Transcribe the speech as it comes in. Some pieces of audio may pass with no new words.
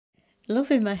Love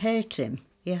him or hate him,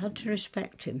 you had to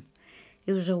respect him.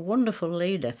 He was a wonderful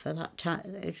leader for that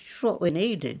time. It's what we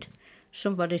needed,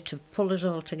 somebody to pull us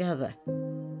all together.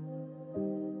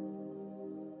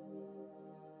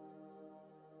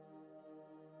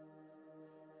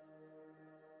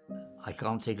 I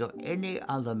can't think of any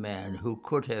other man who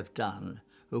could have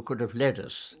led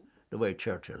us the way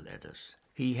Churchill led us.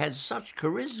 He had such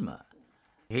charisma.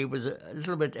 He was a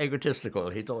little bit egotistical.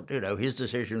 He thought, his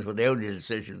decisions were the only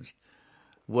decisions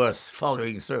worth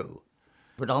following through.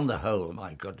 But on the whole,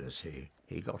 my goodness, he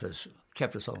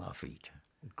kept us on our feet.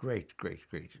 Great, great,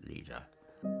 great leader.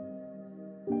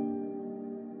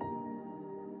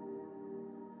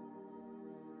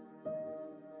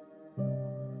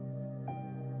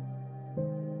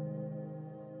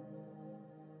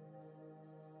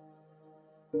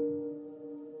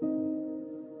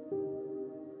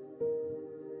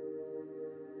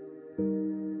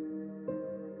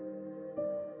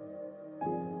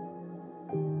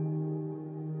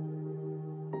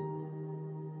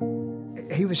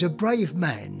 He was a brave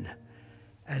man,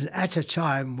 and at a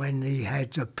time when he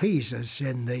had appeasers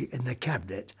in the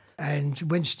cabinet, and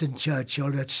Winston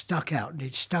Churchill had stuck out and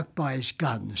he'd stuck by his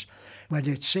guns when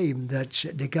it seemed that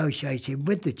negotiating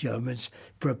with the Germans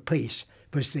for a peace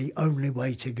was the only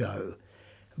way to go.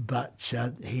 But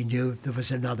he knew there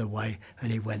was another way,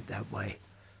 and he went that way.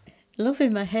 Love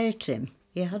him or hate him,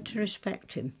 you had to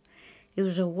respect him. He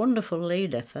was a wonderful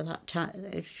leader for that time.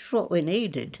 It's what we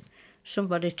needed,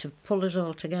 somebody to pull us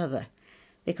all together,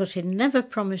 because he never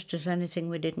promised us anything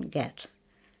we didn't get.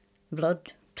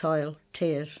 Blood, toil,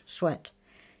 tears, sweat.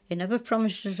 He never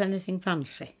promised us anything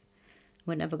fancy.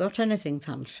 We never got anything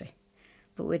fancy,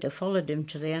 but we'd have followed him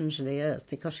to the ends of the earth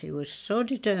because he was so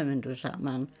determined, was that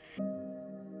man.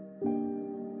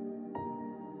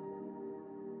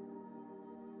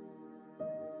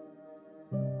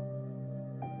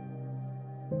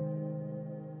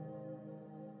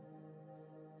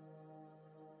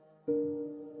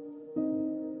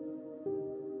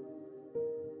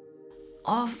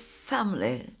 Our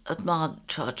family admired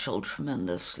Churchill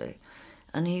tremendously,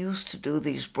 and he used to do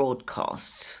these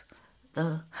broadcasts.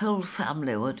 The whole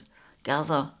family would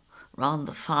gather round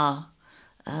the fire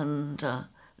and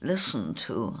listen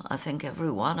to, I think,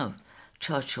 every one of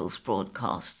Churchill's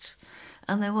broadcasts,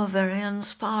 and they were very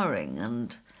inspiring,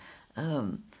 and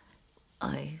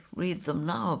I read them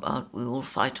now about we will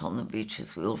fight on the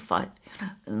beaches, we will fight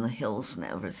in the hills and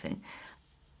everything.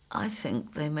 I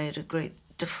think they made a great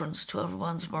difference to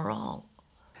everyone's morale.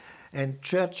 And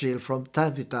Churchill from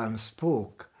time to time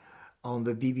spoke on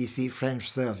the BBC French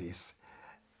service,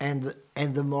 and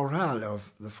the morale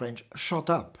of the French shot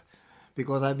up,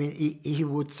 because he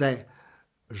would say,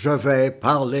 "Je vais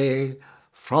parler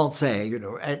français,"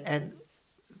 and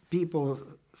people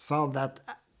found that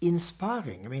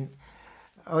inspiring.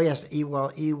 Oh yes, he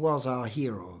was our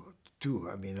hero too.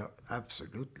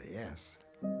 Absolutely, yes.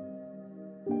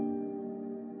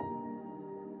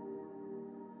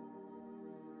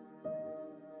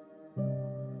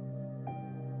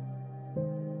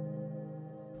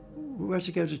 We had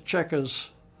to go to Chequers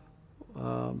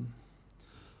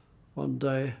one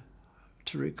day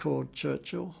to record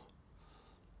Churchill.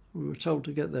 We were told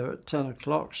to get there at 10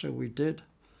 o'clock, so we did,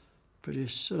 but he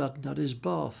still hadn't had his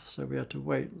bath, so we had to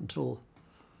wait until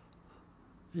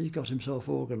he got himself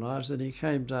organised. Then he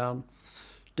came down,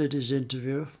 did his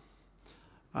interview,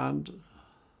 and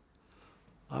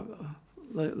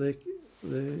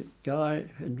the guy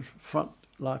in front,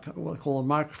 like what they call a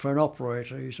microphone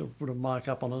operator, he sort of put a mic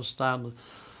up on a stand.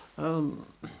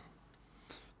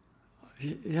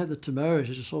 He had the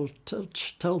temerity to sort of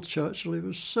tell Churchill he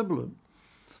was sibilant.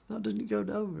 That didn't go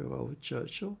down very well with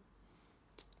Churchill.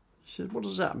 He said, "What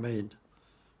does that mean?"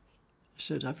 He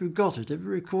said, "Have you got it? Have you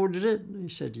recorded it?" He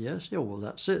said, "Yes." "Yeah, well,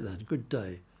 that's it then. Good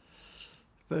day."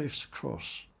 Very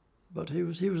cross. But he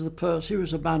was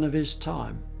a man of his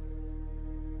time.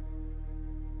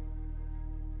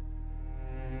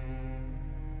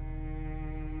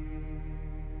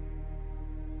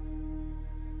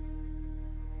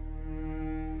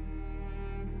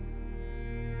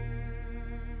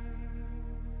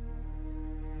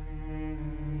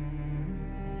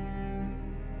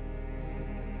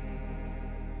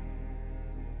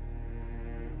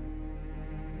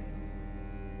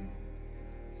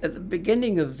 At the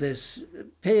beginning of this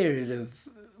period of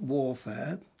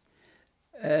warfare,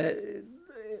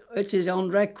 it is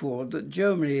on record that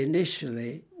Germany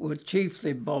initially were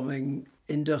chiefly bombing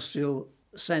industrial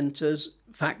centres,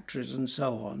 factories and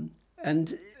so on.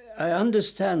 And I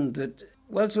understand that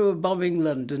whilst they were bombing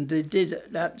London, they did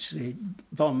actually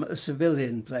bomb a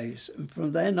civilian place. And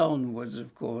from then onwards,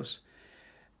 of course,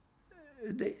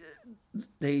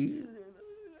 the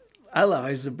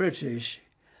Allies, the British,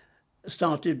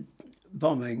 started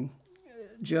bombing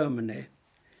Germany.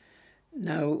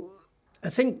 Now, I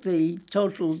think the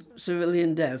total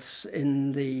civilian deaths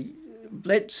in the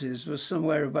blitzes was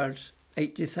somewhere about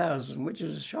 80,000, which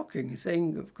is a shocking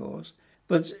thing, of course.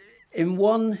 But in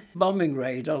one bombing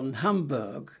raid on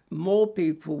Hamburg, more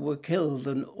people were killed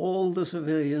than all the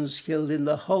civilians killed in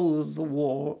the whole of the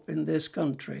war in this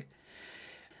country.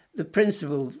 The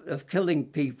principle of killing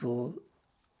people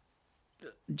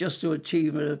just to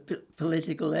achieve a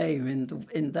political aim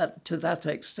to that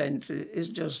extent is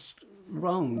just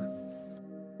wrong.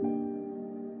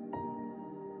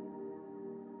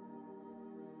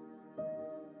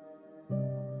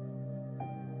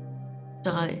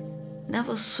 I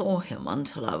never saw him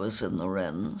until I was in the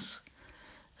Wrens,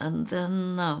 and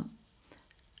then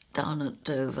down at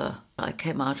Dover, I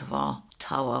came out of our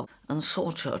tower and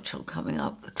saw Churchill coming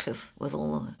up the cliff with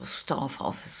all the staff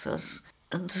officers.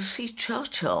 And to see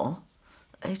Churchill,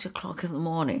 8 o'clock in the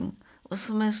morning, was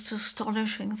the most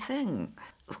astonishing thing.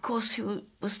 Of course, he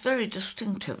was very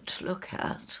distinctive to look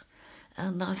at,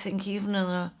 and I think even in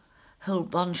a whole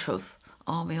bunch of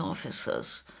army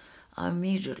officers, I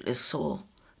immediately saw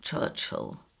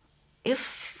Churchill.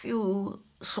 If you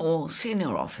saw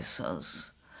senior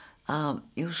officers,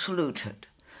 you saluted,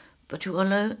 but you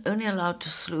were only allowed to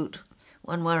salute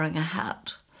when wearing a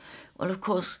hat. Well, of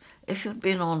course, if you'd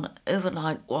been on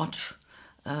overnight watch,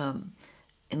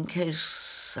 in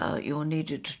case you were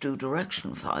needed to do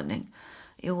direction finding,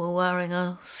 you were wearing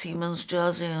a seaman's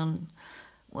jersey, and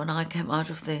when I came out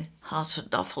of the hut, a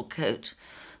duffel coat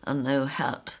and no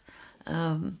hat.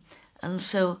 And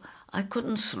so I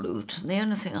couldn't salute, and the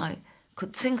only thing I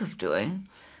could think of doing,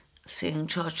 seeing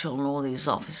Churchill and all these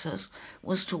officers,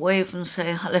 was to wave and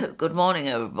say, "Hello, good morning,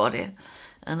 everybody."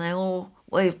 And they all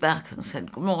waved back and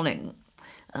said, "Good morning."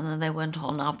 And then they went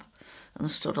on up and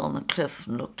stood on the cliff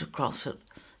and looked across at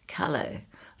Calais.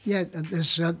 Yeah,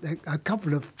 there's a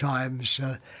couple of times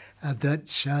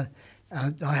that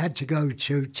I had to go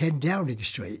to 10 Downing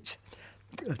Street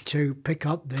to pick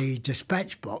up the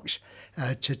dispatch box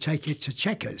to take it to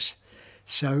Chequers.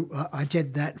 So I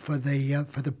did that for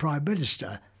the Prime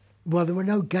Minister. Well, there were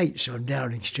no gates on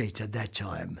Downing Street at that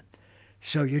time.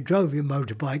 So you drove your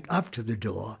motorbike up to the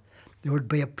door. There would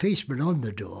be a policeman on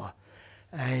the door,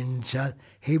 and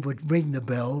he would ring the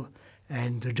bell,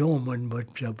 and the doorman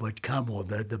would come, or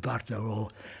the butler,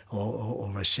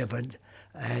 or a servant,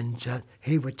 and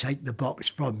he would take the box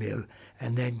from you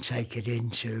and then take it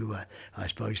into, I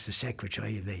suppose, the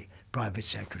secretary, the private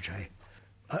secretary.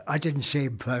 I didn't see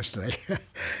him personally.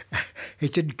 He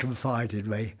didn't confide in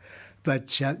me.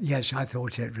 But yes, I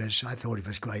thought it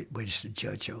was great, Winston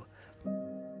Churchill.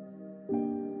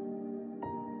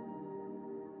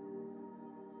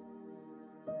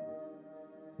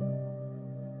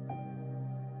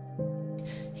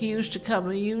 He used to come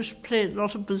and he used to play a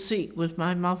lot of music with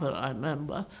my mother, I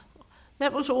remember.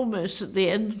 That was almost at the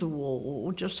end of the war,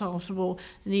 or just after the war,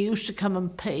 and he used to come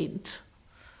and paint.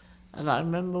 And I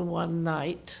remember one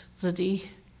night that it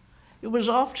was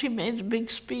after he made a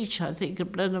big speech, I think,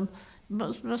 at Blenheim.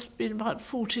 It must have been about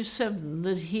 47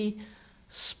 that he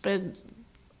spent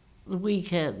the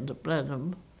weekend at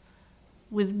Blenheim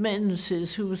with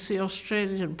Menzies, who was the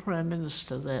Australian Prime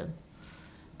Minister then.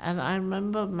 And I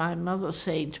remember my mother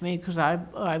saying to me, because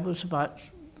I was about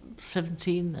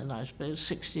 17 then, I suppose,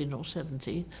 16 or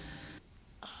 17,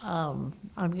 I'm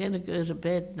going to go to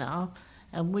bed now,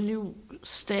 and will you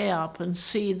stay up and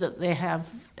see that they have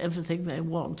everything they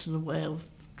want in the way of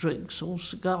drinks or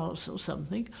cigars or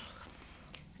something,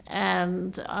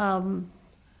 and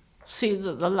see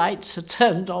that the lights are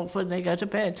turned off when they go to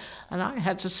bed. And I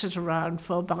had to sit around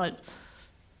for about,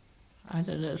 I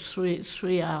don't know,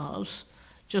 three hours,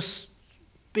 just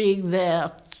being there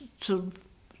to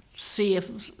see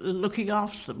if, looking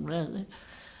after them, really.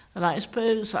 And I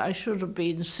suppose I should have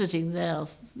been sitting there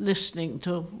listening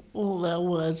to all their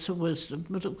words of wisdom,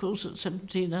 but of course at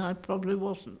 17 I probably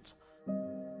wasn't.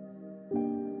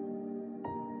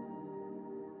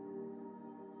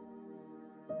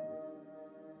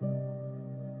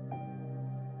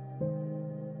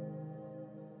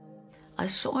 I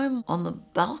saw him on the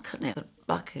balcony at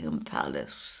Buckingham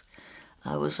Palace.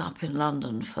 I was up in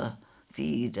London for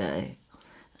VE Day,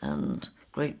 and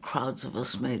great crowds of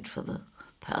us made for the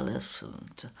palace,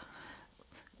 and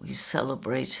we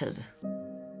celebrated.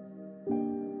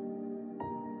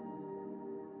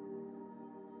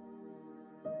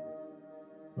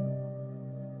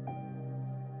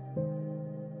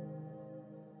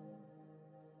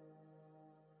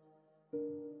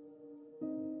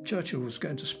 Churchill was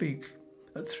going to speak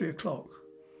at 3 o'clock,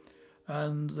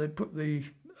 and they put the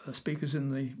speakers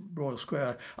in the Royal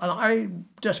Square, and I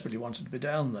desperately wanted to be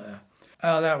down there.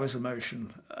 That was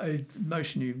emotion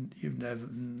you'd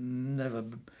never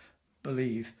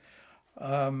believe.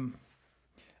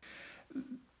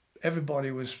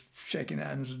 Everybody was shaking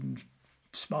hands and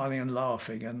smiling and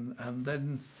laughing, and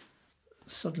then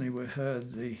suddenly we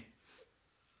heard the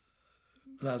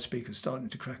loudspeakers starting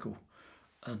to crackle,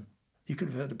 and you could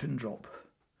have heard a pin drop,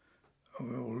 and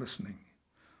we were all listening.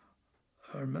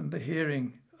 I remember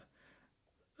hearing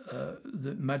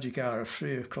the magic hour of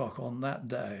 3 o'clock on that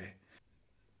day,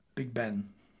 Big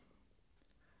Ben,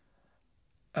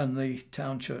 and the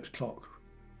town church clock.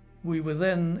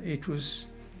 It was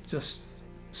just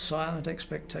silent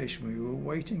expectation. We were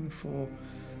waiting for,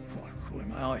 I call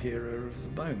him our hero of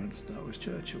the moment, that was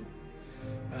Churchill.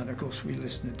 And of course we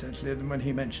listened intensely, and when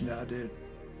he mentioned our dear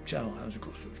Channel House, of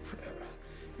course,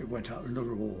 it went out in a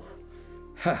roar.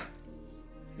 Ha!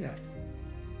 Yeah.